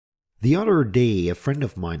The other day, a friend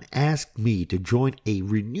of mine asked me to join a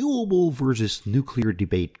renewable versus nuclear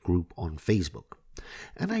debate group on Facebook.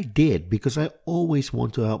 And I did because I always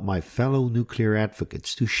want to help my fellow nuclear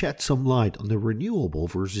advocates to shed some light on the renewable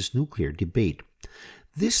versus nuclear debate.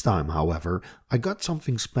 This time, however, I got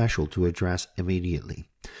something special to address immediately.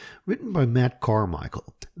 Written by Matt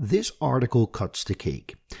Carmichael, this article cuts the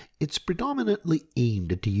cake. It's predominantly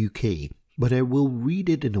aimed at the UK, but I will read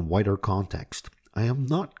it in a wider context. I am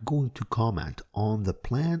not going to comment on the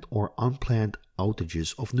planned or unplanned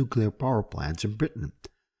outages of nuclear power plants in Britain.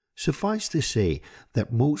 Suffice to say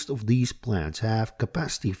that most of these plants have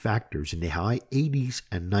capacity factors in the high 80s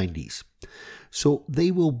and 90s, so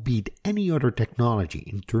they will beat any other technology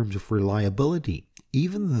in terms of reliability,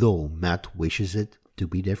 even though Matt wishes it to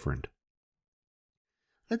be different.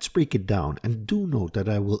 Let's break it down, and do note that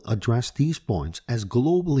I will address these points as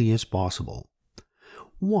globally as possible.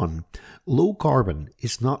 1. Low carbon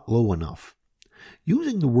is not low enough.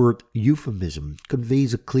 Using the word euphemism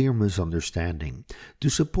conveys a clear misunderstanding. To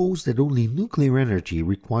suppose that only nuclear energy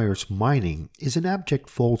requires mining is an abject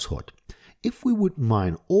falsehood. If we would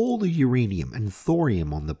mine all the uranium and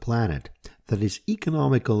thorium on the planet that is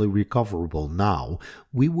economically recoverable now,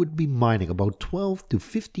 we would be mining about 12 to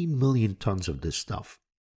 15 million tons of this stuff.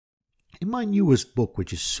 In my newest book,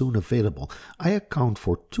 which is soon available, I account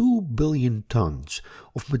for 2 billion tons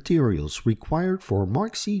of materials required for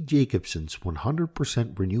Mark C. Jacobson's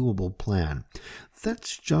 100% renewable plan.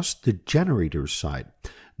 That's just the generator side.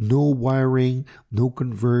 No wiring, no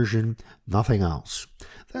conversion, nothing else.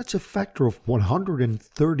 That's a factor of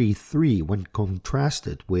 133 when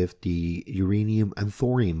contrasted with the uranium and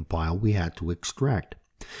thorium pile we had to extract.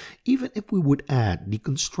 Even if we would add the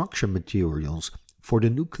construction materials for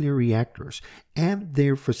the nuclear reactors and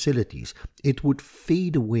their facilities, it would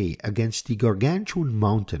fade away against the gargantuan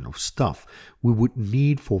mountain of stuff we would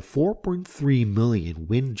need for 4.3 million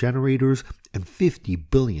wind generators and 50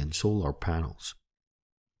 billion solar panels.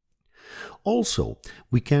 Also,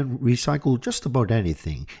 we can recycle just about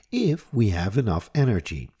anything if we have enough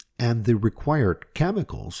energy and the required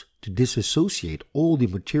chemicals to disassociate all the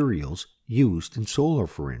materials used in solar,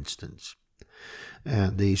 for instance.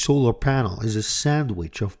 And the solar panel is a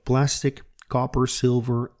sandwich of plastic, copper,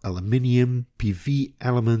 silver, aluminium, PV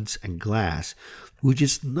elements, and glass, which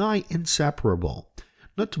is nigh inseparable,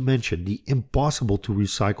 not to mention the impossible to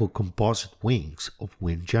recycle composite wings of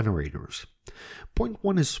wind generators. Point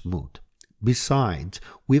 1 is smooth. Besides,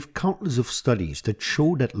 we have countless of studies that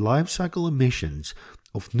show that life cycle emissions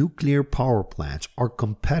of nuclear power plants are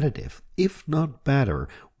competitive, if not better,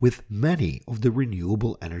 with many of the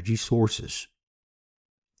renewable energy sources.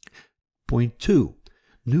 Point 2.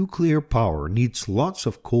 Nuclear power needs lots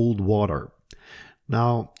of cold water.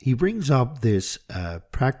 Now, he brings up this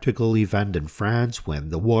practical event in France when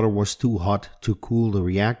the water was too hot to cool the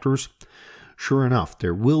reactors. Sure enough,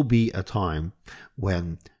 there will be a time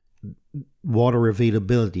when water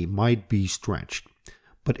availability might be stretched,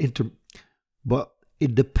 but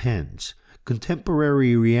it depends.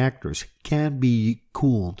 Contemporary reactors can be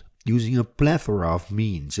cooled using a plethora of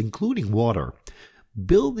means, including water.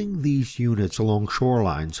 Building these units along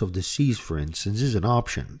shorelines of the seas, for instance, is an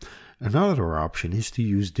option. Another option is to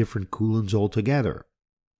use different coolants altogether.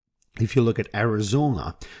 If you look at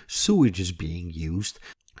Arizona, sewage is being used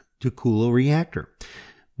to cool a reactor.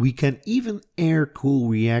 We can even air cool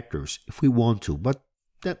reactors if we want to, but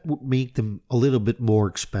that would make them a little bit more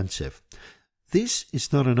expensive. This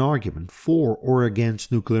is not an argument for or against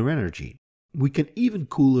nuclear energy. We can even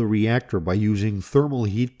cool a reactor by using thermal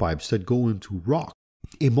heat pipes that go into rock.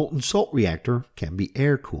 A molten salt reactor can be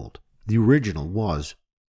air-cooled. The original was.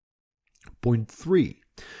 Point 3.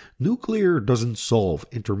 Nuclear doesn't solve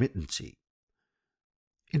intermittency.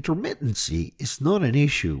 Intermittency is not an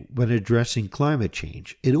issue when addressing climate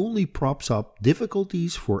change. It only props up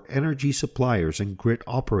difficulties for energy suppliers and grid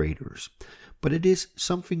operators. But it is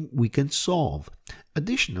something we can solve.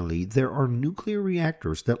 Additionally, there are nuclear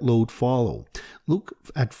reactors that load follow. Look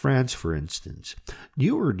at France, for instance.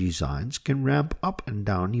 Newer designs can ramp up and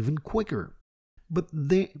down even quicker. But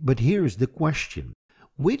here's the question.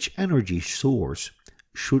 Which energy source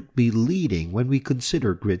should be leading when we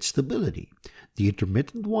consider grid stability? The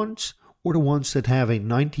intermittent ones or the ones that have a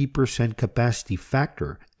 90% capacity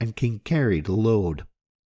factor and can carry the load?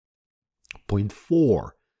 Point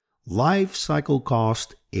 4. Life cycle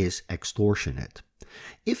cost is extortionate.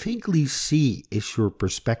 If Hinckley's C is your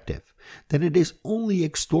perspective, then it is only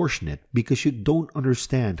extortionate because you don't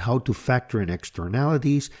understand how to factor in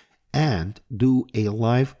externalities and do a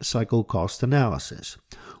life cycle cost analysis.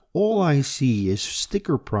 all I see is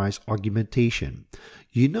sticker price argumentation.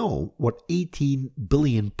 You know what 18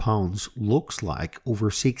 billion pounds looks like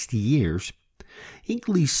over 60 years?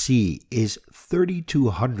 Hinkley C is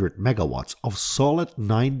 3,200 megawatts of solid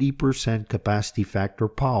 90% capacity factor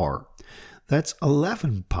power. That's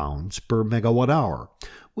 11 pounds per megawatt hour,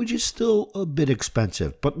 which is still a bit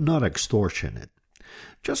expensive but not extortionate.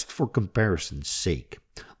 Just for comparison's sake,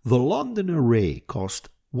 the London Array cost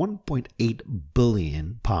 1.8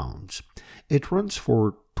 billion pounds. It runs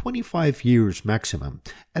for 25 years maximum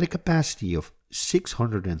at a capacity of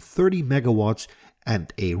 630 megawatts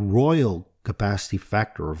and a royal capacity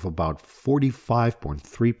factor of about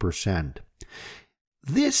 45.3%.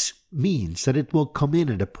 This means that it will come in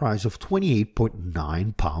at a price of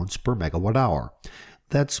 28.9 pounds per megawatt hour.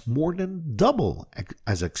 That's more than double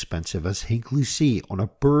as expensive as Hinkley C on a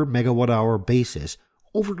per megawatt hour basis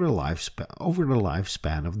over the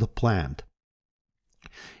lifespan of the plant.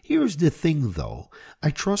 Here's the thing though, I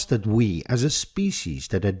trust that we, as a species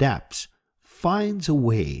that adapts, finds a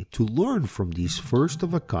way to learn from these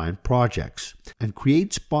first-of-a-kind projects and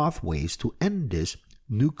creates pathways to end this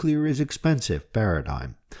nuclear is expensive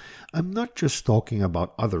paradigm. I'm not just talking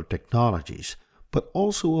about other technologies, but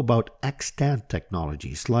also about extant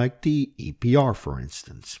technologies like the EPR, for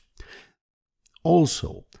instance.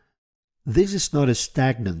 Also, this is not a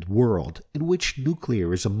stagnant world in which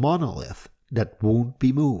nuclear is a monolith that won't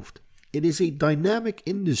be moved. It is a dynamic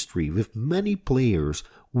industry with many players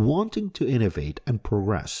wanting to innovate and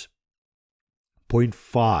progress. Point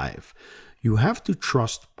 5. You have to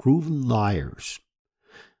trust proven liars.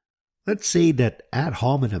 Let's say that ad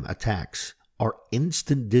hominem attacks are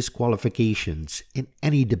instant disqualifications in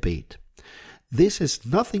any debate. This has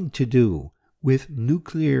nothing to do with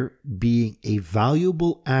nuclear being a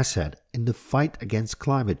valuable asset in the fight against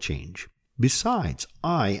climate change. Besides,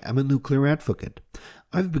 I am a nuclear advocate.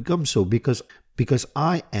 I've become so because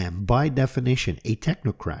I am, by definition, a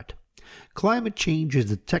technocrat. Climate change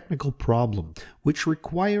is a technical problem which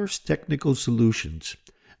requires technical solutions.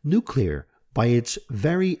 Nuclear, by its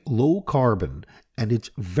very low carbon and its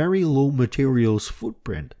very low materials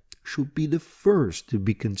footprint, should be the first to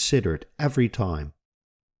be considered every time.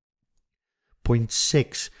 Point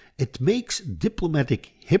 6. It makes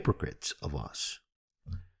diplomatic hypocrites of us.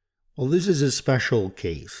 Well, this is a special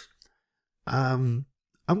case. I'm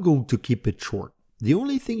going to keep it short. The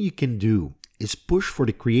only thing you can do is push for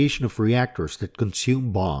the creation of reactors that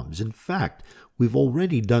consume bombs. In fact, we've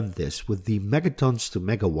already done this with the Megatons to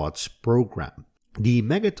Megawatts program. The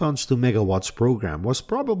Megatons to Megawatts program was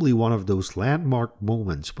probably one of those landmark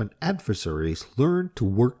moments when adversaries learned to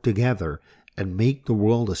work together and make the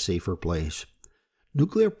world a safer place.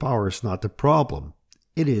 Nuclear power is not the problem,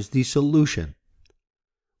 it is the solution.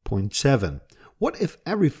 Point 7. What if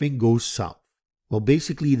everything goes south? Well,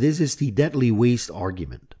 basically, this is the deadly waste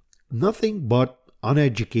argument. Nothing but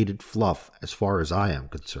uneducated fluff as far as I am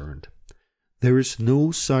concerned. There is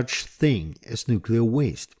no such thing as nuclear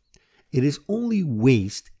waste. It is only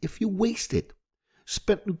waste if you waste it.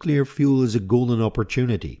 Spent nuclear fuel is a golden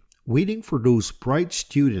opportunity, waiting for those bright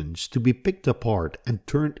students to be picked apart and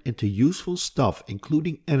turned into useful stuff,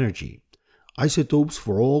 including energy, isotopes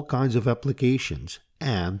for all kinds of applications,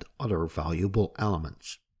 and other valuable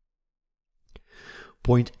elements.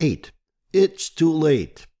 Point 8. It's too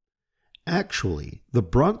late. Actually, the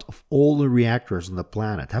brunt of all the reactors on the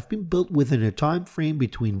planet have been built within a time frame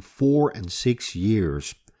between 4 and 6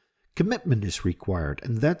 years. Commitment is required,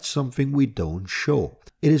 and that's something we don't show.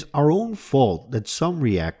 It is our own fault that some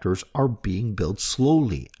reactors are being built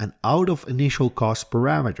slowly and out of initial cost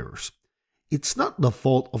parameters. It's not the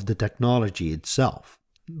fault of the technology itself.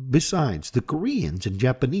 Besides, the Koreans and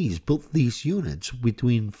Japanese built these units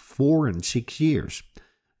between 4 and 6 years.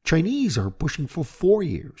 Chinese are pushing for 4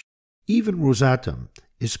 years. Even Rosatom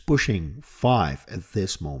is pushing 5 at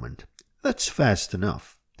this moment. That's fast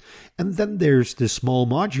enough. And then there's the small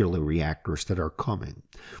modular reactors that are coming.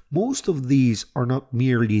 Most of these are not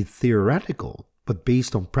merely theoretical, but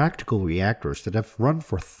based on practical reactors that have run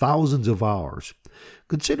for thousands of hours.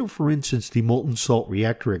 Consider, for instance, the molten salt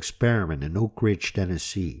reactor experiment in Oak Ridge,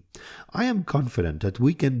 Tennessee. I am confident that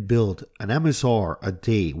we can build an MSR a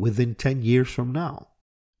day within 10 years from now.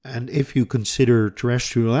 And if you consider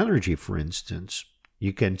terrestrial energy, for instance,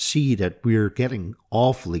 you can see that we're getting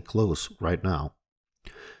awfully close right now.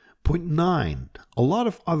 Point 9. A lot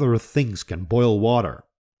of other things can boil water.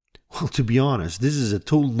 Well, to be honest, this is a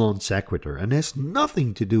total non sequitur and has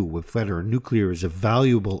nothing to do with whether nuclear is a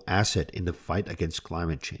valuable asset in the fight against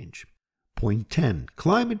climate change. Point 10.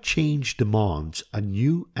 Climate change demands a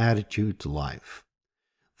new attitude to life.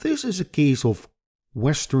 This is a case of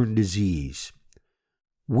Western disease.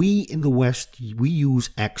 We in the West, we use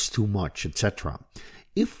X too much, etc.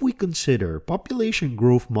 If we consider population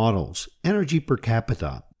growth models, energy per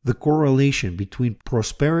capita, the correlation between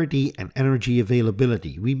prosperity and energy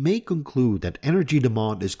availability, we may conclude that energy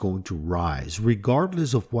demand is going to rise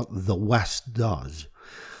regardless of what the West does.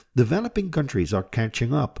 Developing countries are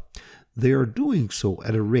catching up. They are doing so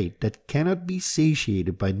at a rate that cannot be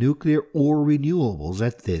satiated by nuclear or renewables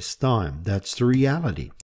at this time. That's the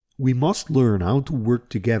reality. We must learn how to work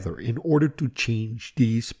together in order to change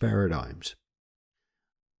these paradigms.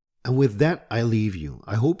 And with that, I leave you.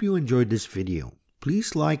 I hope you enjoyed this video.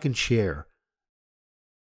 Please like and share.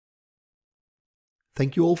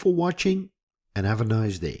 Thank you all for watching, and have a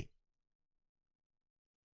nice day.